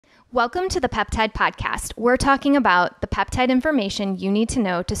Welcome to the Peptide Podcast. We're talking about the peptide information you need to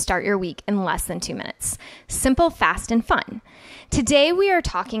know to start your week in less than 2 minutes. Simple, fast, and fun. Today we are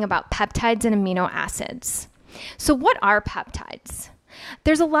talking about peptides and amino acids. So what are peptides?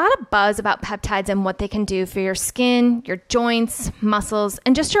 There's a lot of buzz about peptides and what they can do for your skin, your joints, muscles,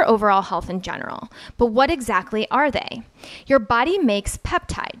 and just your overall health in general. But what exactly are they? Your body makes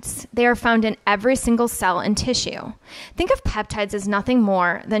peptides. They are found in every single cell and tissue. Think of peptides as nothing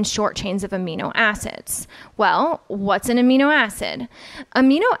more than short chains of amino acids. Well, what's an amino acid?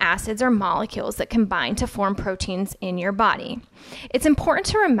 Amino acids are molecules that combine to form proteins in your body. It's important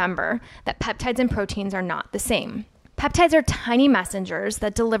to remember that peptides and proteins are not the same. Peptides are tiny messengers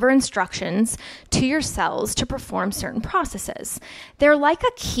that deliver instructions to your cells to perform certain processes. They're like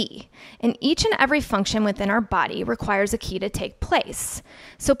a key, and each and every function within our body requires a key to take place.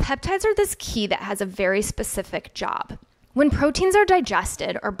 So peptides are this key that has a very specific job. When proteins are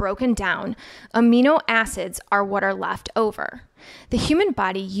digested or broken down, amino acids are what are left over. The human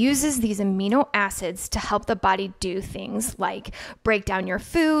body uses these amino acids to help the body do things like break down your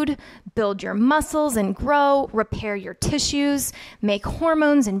food, build your muscles and grow, repair your tissues, make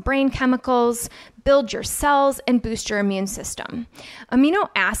hormones and brain chemicals, build your cells, and boost your immune system. Amino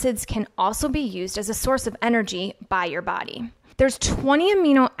acids can also be used as a source of energy by your body. There's 20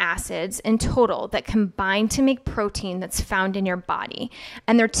 amino acids in total that combine to make protein that's found in your body,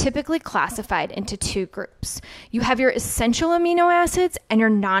 and they're typically classified into two groups. You have your essential amino acids and your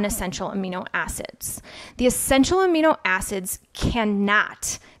non-essential amino acids. The essential amino acids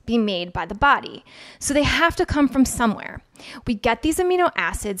cannot be made by the body, so they have to come from somewhere. We get these amino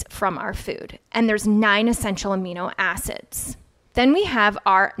acids from our food, and there's 9 essential amino acids. Then we have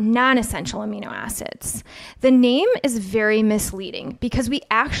our non-essential amino acids. The name is very misleading because we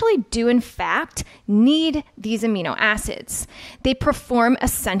actually do in fact need these amino acids. They perform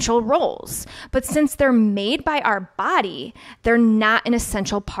essential roles, but since they're made by our body, they're not an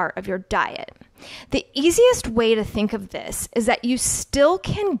essential part of your diet. The easiest way to think of this is that you still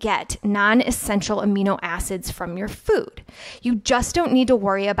can get non-essential amino acids from your food. You just don't need to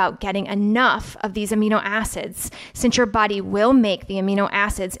worry about getting enough of these amino acids, since your body will make the amino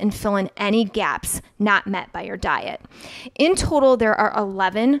acids and fill in any gaps not met by your diet. In total, there are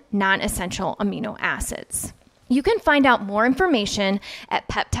 11 non-essential amino acids. You can find out more information at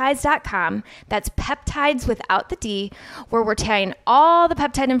peptides.com. That's peptides without the D, where we're tying all the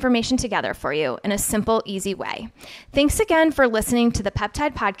peptide information together for you in a simple, easy way. Thanks again for listening to the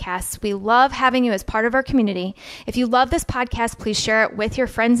Peptide Podcast. We love having you as part of our community. If you love this podcast, please share it with your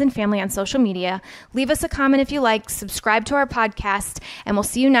friends and family on social media. Leave us a comment if you like, subscribe to our podcast, and we'll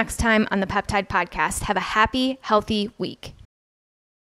see you next time on the Peptide Podcast. Have a happy, healthy week.